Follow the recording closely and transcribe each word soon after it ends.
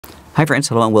Hi friends,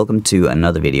 hello and welcome to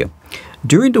another video.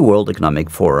 During the World Economic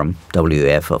Forum,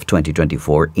 WEF of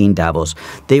 2024 in Davos,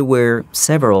 there were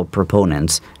several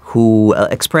proponents who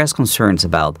expressed concerns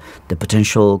about the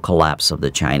potential collapse of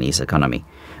the Chinese economy.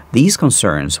 These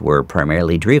concerns were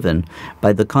primarily driven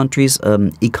by the country's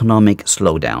economic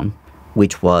slowdown,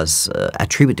 which was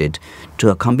attributed to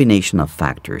a combination of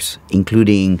factors,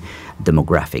 including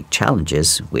demographic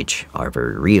challenges, which are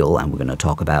very real, and we're going to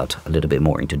talk about a little bit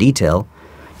more into detail,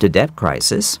 the debt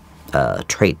crisis,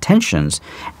 trade tensions,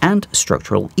 and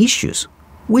structural issues,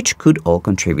 which could all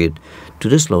contribute to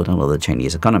the slowdown of the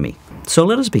Chinese economy. So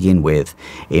let us begin with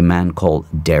a man called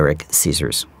Derek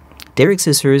Scissors. Derek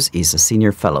Scissors is a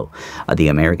senior fellow at the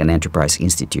American Enterprise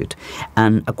Institute,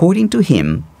 and according to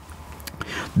him,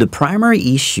 the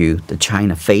primary issue that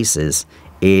China faces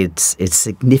is its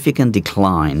significant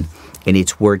decline in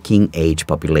its working age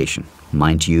population.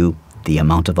 Mind you, the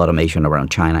amount of automation around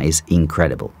China is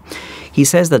incredible. He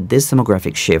says that this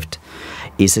demographic shift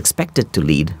is expected to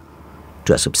lead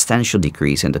to a substantial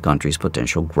decrease in the country's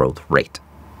potential growth rate.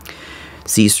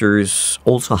 Scissors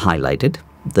also highlighted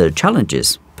the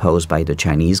challenges posed by the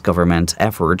Chinese government's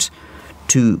efforts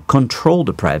to control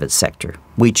the private sector,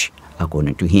 which,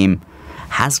 according to him,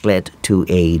 has led to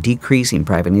a decrease in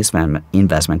private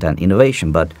investment and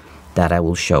innovation, but that I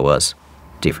will show us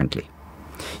differently.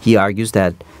 He argues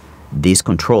that these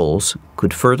controls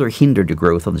could further hinder the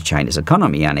growth of the Chinese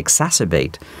economy and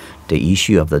exacerbate the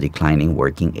issue of the declining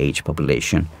working age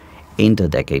population in the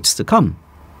decades to come.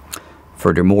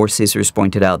 Furthermore, Scissors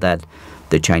pointed out that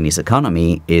the Chinese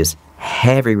economy is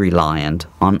heavily reliant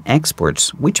on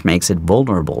exports, which makes it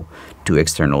vulnerable to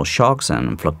external shocks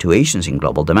and fluctuations in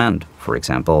global demand, for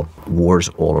example, wars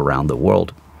all around the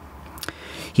world.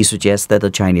 He suggests that the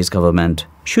Chinese government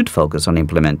should focus on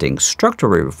implementing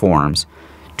structural reforms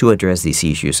to address these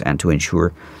issues and to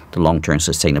ensure the long-term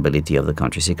sustainability of the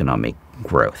country's economic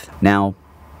growth. Now,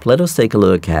 let us take a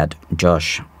look at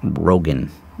Josh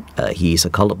Rogin. He is a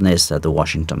columnist at the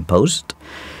Washington Post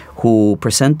who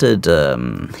presented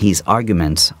his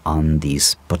arguments on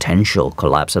this potential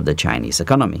collapse of the Chinese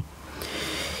economy.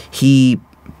 He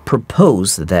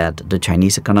proposed that the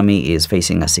Chinese economy is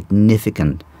facing a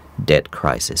significant debt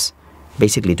crisis,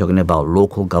 basically talking about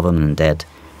local government debt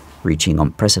reaching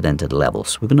unprecedented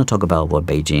levels. We're going to talk about what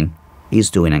Beijing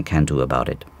is doing and can do about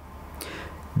it.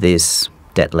 These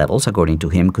debt levels, according to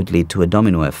him, could lead to a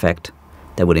domino effect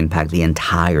that would impact the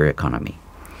entire economy.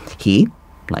 He,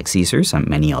 like Scissors and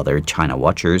many other China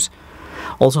watchers,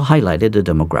 also highlighted the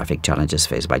demographic challenges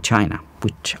faced by China,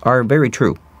 which are very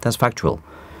true. That's factual,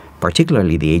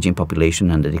 particularly the aging population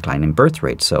and the decline in birth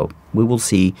rate. So we will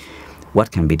see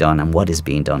what can be done and what is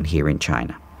being done here in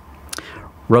China.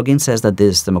 Rogin says that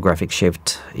this demographic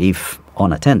shift, if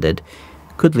unattended,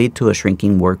 could lead to a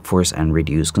shrinking workforce and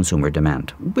reduced consumer demand,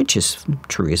 which is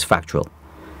true, is factual.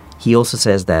 He also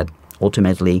says that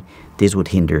ultimately this would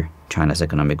hinder China's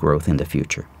economic growth in the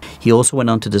future. He also went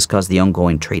on to discuss the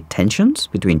ongoing trade tensions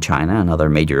between China and other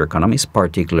major economies,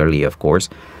 particularly, of course,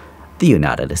 the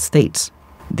United States.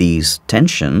 These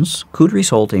tensions could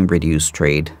result in reduced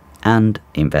trade and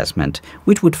investment,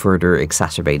 which would further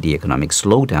exacerbate the economic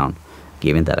slowdown,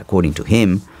 given that, according to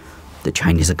him, the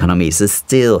Chinese economy is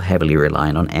still heavily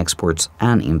reliant on exports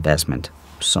and investment,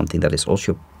 something that is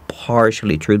also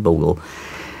partially true, but we'll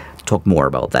talk more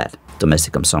about that.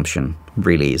 Domestic consumption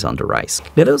really is on the rise.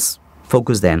 Let us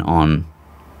focus then on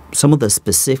some of the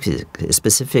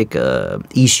specific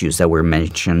issues that were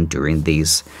mentioned during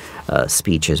these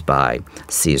speeches by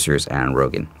Scissors and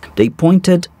Rogin. They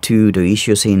pointed to the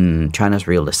issues in China's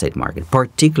real estate market,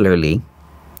 particularly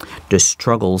the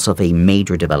struggles of a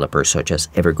major developer such as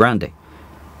Evergrande.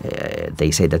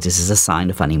 They say that this is a sign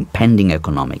of an impending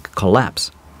economic collapse.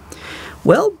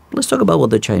 Well, let's talk about what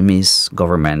the Chinese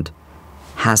government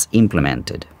has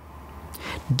implemented.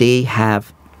 They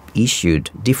have issued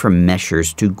different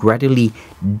measures to gradually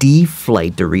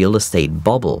deflate the real estate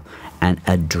bubble and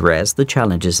address the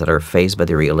challenges that are faced by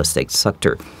the real estate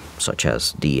sector, such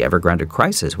as the Evergrande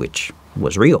crisis, which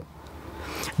was real.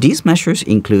 These measures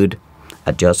include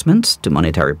adjustments to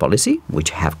monetary policy, which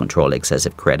have controlled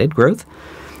excessive credit growth,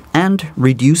 and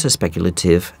reduce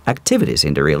speculative activities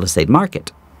in the real estate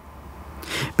market.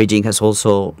 Beijing has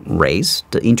also raised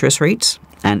the interest rates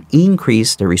and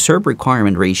increased the reserve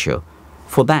requirement ratio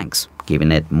for banks,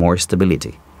 giving it more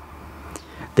stability.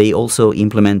 They also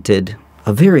implemented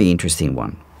a very interesting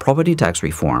one, property tax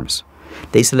reforms.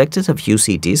 They selected a few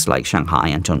cities like Shanghai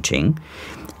and Chongqing,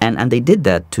 and they did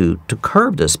that to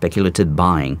curb the speculative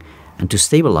buying and to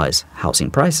stabilize housing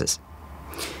prices.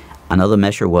 Another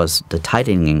measure was the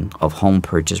tightening of home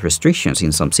purchase restrictions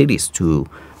in some cities to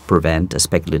prevent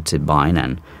speculative buying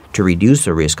and to reduce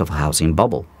the risk of a housing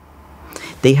bubble.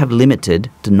 They have limited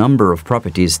the number of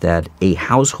properties that a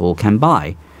household can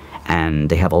buy, and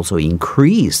they have also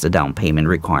increased the down payment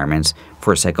requirements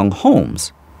for second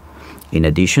homes. In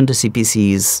addition, the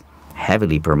CPC is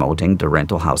heavily promoting the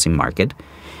rental housing market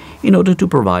in order to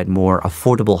provide more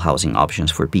affordable housing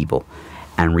options for people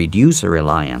and reduce the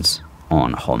reliance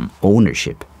on home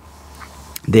ownership.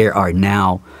 There are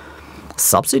now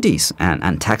subsidies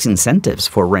and tax incentives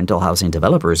for rental housing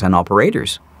developers and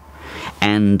operators.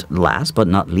 And last but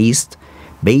not least,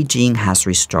 Beijing has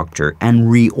restructured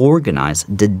and reorganized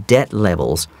the debt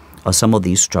levels of some of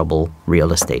these troubled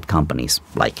real estate companies,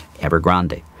 like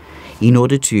Evergrande, in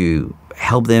order to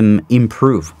help them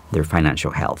improve their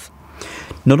financial health.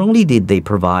 Not only did they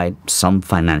provide some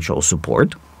financial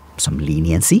support, some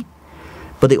leniency,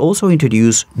 but they also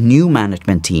introduced new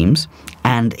management teams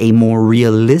and a more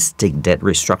realistic debt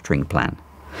restructuring plan.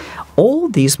 All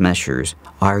these measures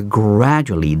are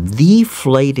gradually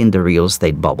deflating the real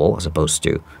estate bubble, as opposed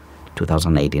to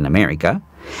 2008 in America,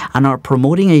 and are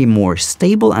promoting a more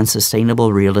stable and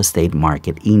sustainable real estate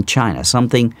market in China,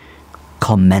 something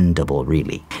commendable,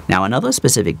 really. Now, another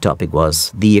specific topic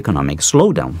was the economic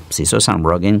slowdown. Caesar and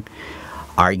Rogan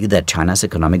argued that China's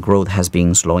economic growth has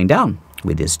been slowing down,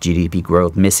 with its GDP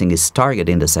growth missing its target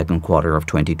in the second quarter of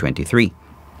 2023.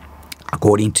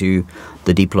 According to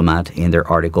The Diplomat in their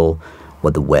article,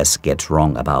 What the West Gets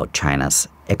Wrong About China's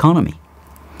Economy.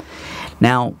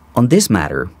 Now, on this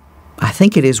matter, I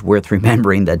think it is worth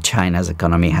remembering that China's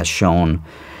economy has shown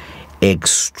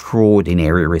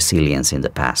extraordinary resilience in the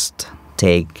past.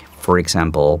 Take, for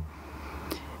example,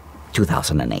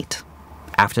 2008.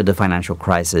 After the financial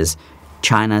crisis,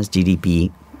 China's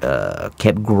GDP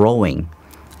kept growing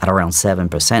at around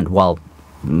 7%, while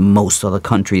most other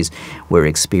countries were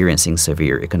experiencing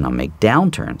severe economic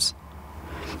downturns.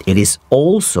 It is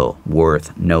also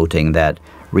worth noting that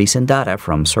recent data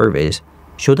from surveys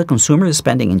show that consumer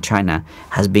spending in China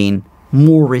has been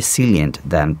more resilient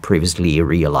than previously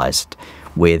realized,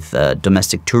 with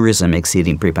domestic tourism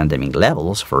exceeding pre-pandemic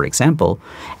levels, for example.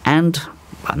 And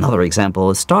another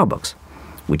example is Starbucks,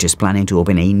 which is planning to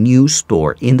open a new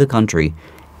store in the country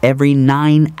every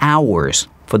 9 hours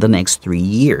for the next 3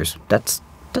 years. That's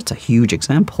a huge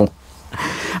example.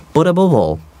 But above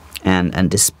all, and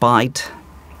despite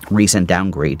recent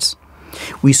downgrades,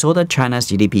 we saw that China's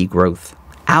GDP growth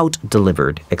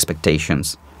out-delivered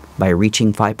expectations by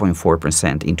reaching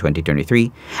 5.4% in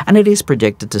 2023, and it is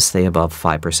projected to stay above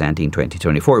 5% in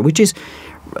 2024, which is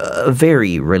a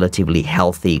very relatively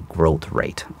healthy growth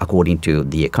rate, according to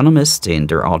The Economist in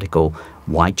their article,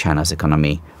 Why China's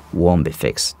Economy Won't Be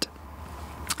Fixed.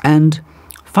 And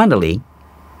finally,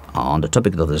 on the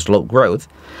topic of the slow growth,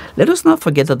 let us not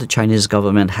forget that the Chinese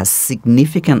government has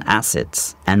significant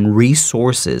assets and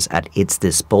resources at its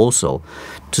disposal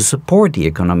to support the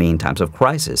economy in times of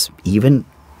crisis, even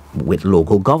with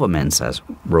local governments, as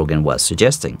Rogan was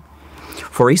suggesting.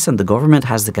 For instance, the government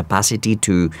has the capacity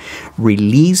to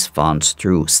release funds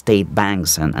through state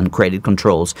banks and credit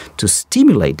controls to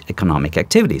stimulate economic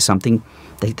activity, something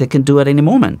that they can do at any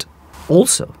moment.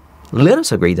 Also, let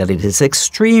us agree that it is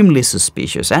extremely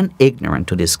suspicious and ignorant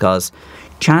to discuss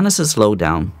China's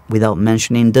slowdown without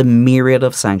mentioning the myriad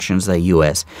of sanctions the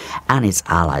U.S. and its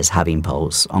allies have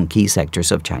imposed on key sectors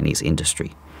of Chinese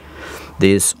industry.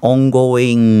 These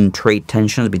ongoing trade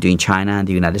tensions between China and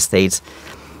the United States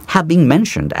have been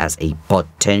mentioned as a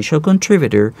potential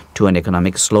contributor to an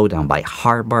economic slowdown by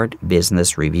Harvard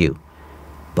Business Review.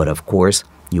 But of course,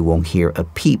 you won't hear a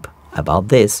peep about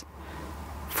this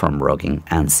from Rogan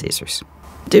and Caesars.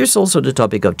 There's also the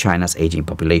topic of China's aging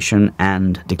population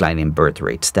and declining birth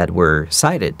rates that were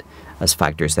cited as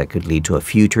factors that could lead to a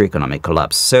future economic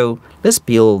collapse. So let's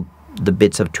peel the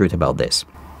bits of truth about this.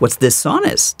 What's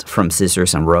dishonest from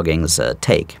Caesars and Rogan's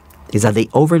take is that they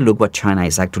overlook what China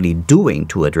is actually doing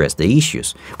to address the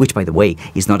issues, which, by the way,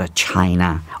 is not a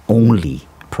China-only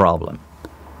problem.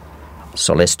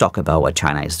 So let's talk about what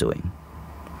China is doing.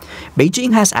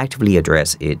 Beijing has actively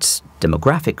addressed its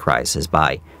demographic crisis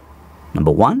by,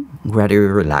 number one, gradually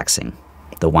relaxing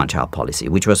the one-child policy,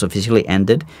 which was officially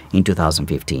ended in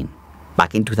 2015.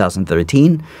 Back in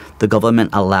 2013, the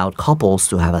government allowed couples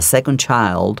to have a second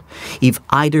child if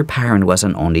either parent was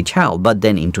an only child. But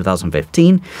then in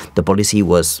 2015, the policy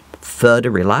was further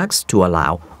relaxed to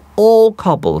allow all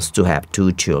couples to have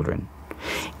 2 children.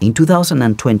 In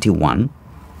 2021,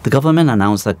 the government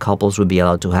announced that couples would be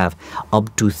allowed to have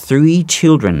up to 3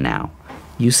 children now.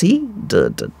 You see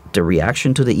the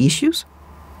reaction to the issues?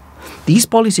 These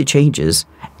policy changes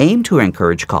aim to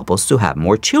encourage couples to have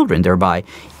more children, thereby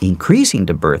increasing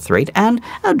the birth rate and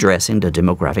addressing the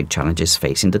demographic challenges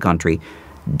facing the country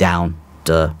down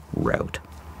the road.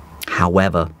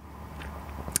 However,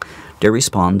 the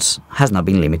response has not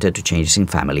been limited to changes in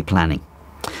family planning.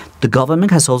 The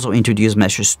government has also introduced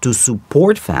measures to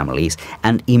support families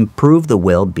and improve the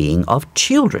well-being of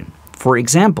children. For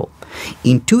example,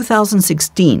 in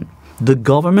 2016, the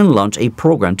government launched a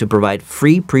program to provide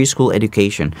free preschool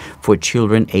education for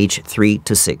children aged 3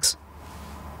 to 6.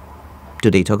 Do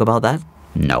they talk about that?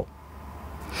 No.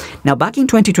 Now, back in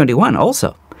 2021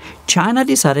 also, China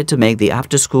decided to make the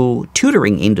after-school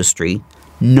tutoring industry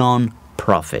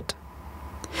non-profit.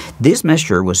 This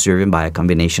measure was driven by a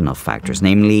combination of factors,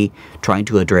 namely trying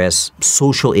to address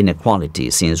social inequality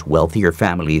since wealthier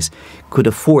families could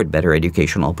afford better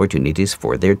educational opportunities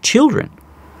for their children.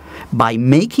 By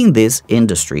making this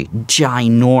industry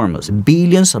ginormous,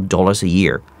 billions of dollars a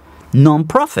year,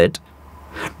 non-profit,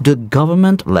 the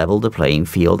government leveled the playing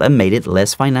field and made it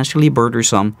less financially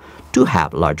burdensome to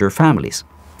have larger families.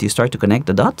 Do you start to connect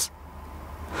the dots?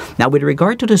 Now, with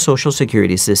regard to the social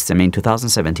security system, in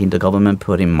 2017, the government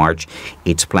put in March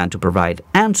its plan to provide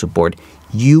and support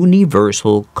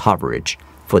universal coverage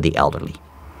for the elderly.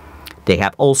 They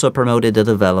have also promoted the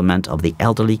development of the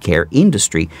elderly care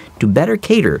industry to better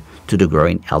cater to the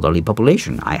growing elderly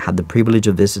population. I had the privilege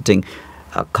of visiting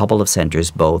a couple of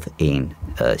centers both in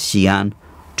Xi'an,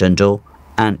 Zhengzhou,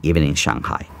 and even in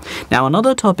Shanghai. Now,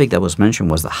 another topic that was mentioned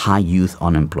was the high youth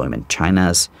unemployment.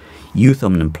 China's youth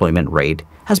unemployment rate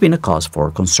has been a cause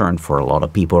for concern for a lot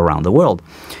of people around the world.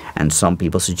 And some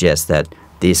people suggest that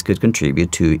this could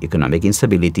contribute to economic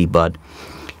instability, but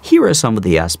here are some of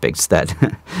the aspects that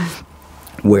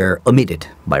were omitted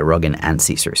by Rogan and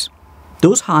Caesars.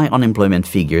 Those high unemployment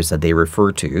figures that they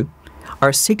refer to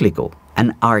are cyclical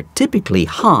and are typically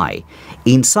high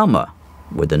in summer,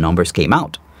 where the numbers came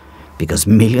out, because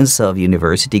millions of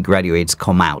university graduates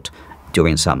come out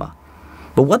during summer.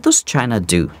 But what does China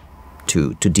do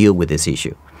to deal with this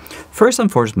issue? First and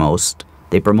foremost,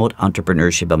 they promote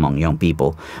entrepreneurship among young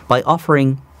people by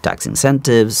offering tax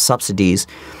incentives, subsidies,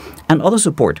 and other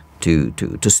support to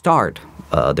start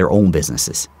their own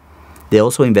businesses. They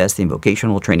also invest in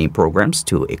vocational training programs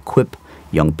to equip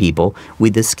young people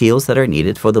with the skills that are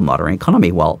needed for the modern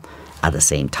economy, while at the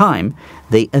same time,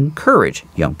 they encourage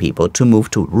young people to move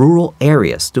to rural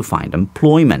areas to find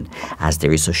employment, as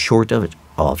there is a shortage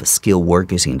of skilled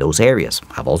workers in those areas.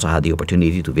 I've also had the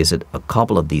opportunity to visit a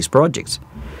couple of these projects.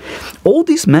 All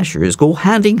these measures go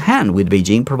hand in hand with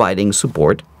Beijing providing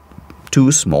support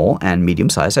to small and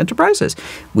medium-sized enterprises,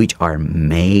 which are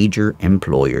major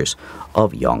employers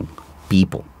of young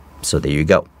people. So there you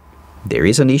go. There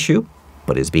is an issue,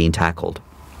 but it's being tackled.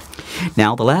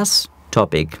 Now, the last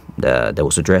topic that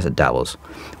was addressed at Davos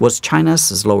was China's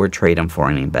slower trade and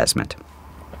foreign investment.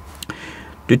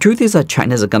 The truth is that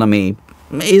China's economy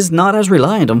is not as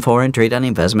reliant on foreign trade and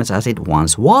investments as it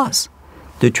once was.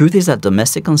 The truth is that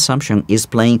domestic consumption is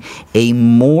playing a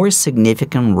more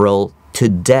significant role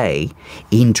today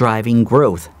in driving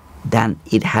growth than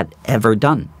it had ever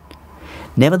done.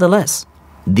 Nevertheless,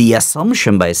 the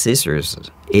assumption by Caesars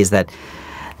is that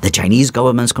the Chinese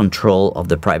government's control of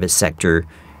the private sector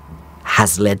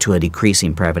has led to a decrease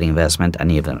in private investment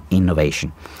and even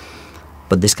innovation.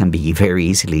 But this can be very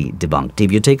easily debunked.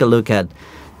 If you take a look at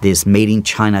this Made in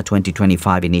China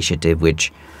 2025 initiative,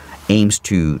 which aims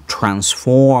to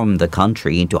transform the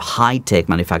country into a high-tech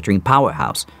manufacturing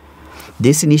powerhouse,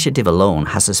 this initiative alone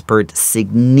has spurred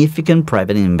significant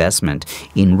private investment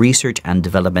in research and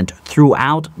development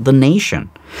throughout the nation,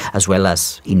 as well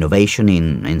as innovation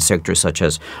in sectors such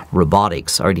as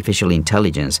robotics, artificial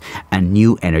intelligence, and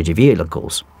new energy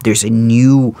vehicles. There's a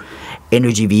new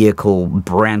energy vehicle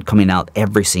brand coming out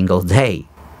every single day.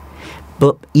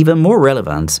 But even more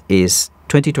relevant is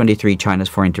 2023 China's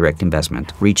foreign direct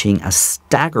investment, reaching a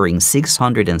staggering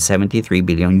 673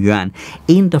 billion yuan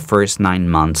in the first 9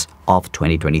 months of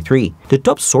 2023. The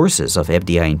top sources of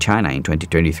FDI in China in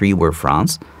 2023 were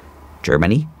France,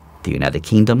 Germany, the United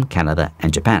Kingdom, Canada,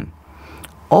 and Japan,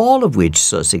 all of which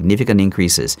saw significant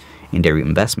increases in their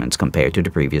investments compared to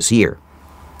the previous year.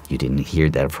 You didn't hear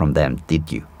that from them,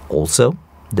 did you? Also,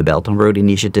 the Belt and Road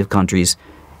Initiative countries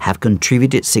have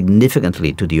contributed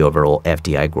significantly to the overall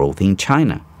FDI growth in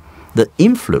China. The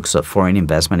influx of foreign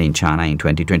investment in China in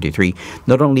 2023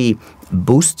 not only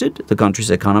boosted the country's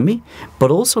economy,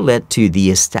 but also led to the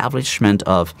establishment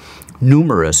of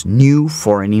numerous new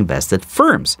foreign invested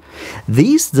firms.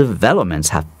 These developments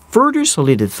have further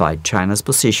solidified China's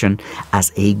position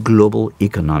as a global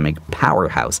economic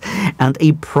powerhouse and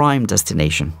a prime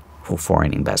destination for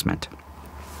foreign investment.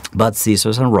 But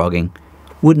Caesars and Rogan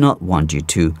would not want you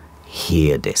to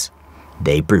hear this.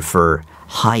 They prefer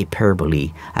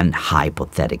hyperbole and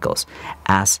hypotheticals,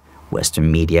 as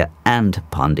Western media and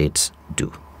pundits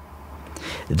do.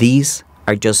 These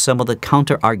are just some of the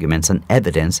counter-arguments and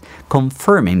evidence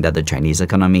confirming that the Chinese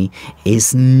economy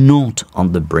is not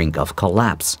on the brink of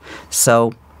collapse.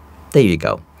 So, there you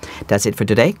go. That's it for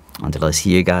today. Until I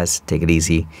see you guys, take it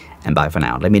easy and bye for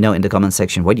now. Let me know in the comment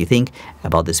section what you think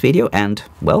about this video and,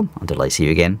 well, until I see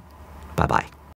you again, bye-bye.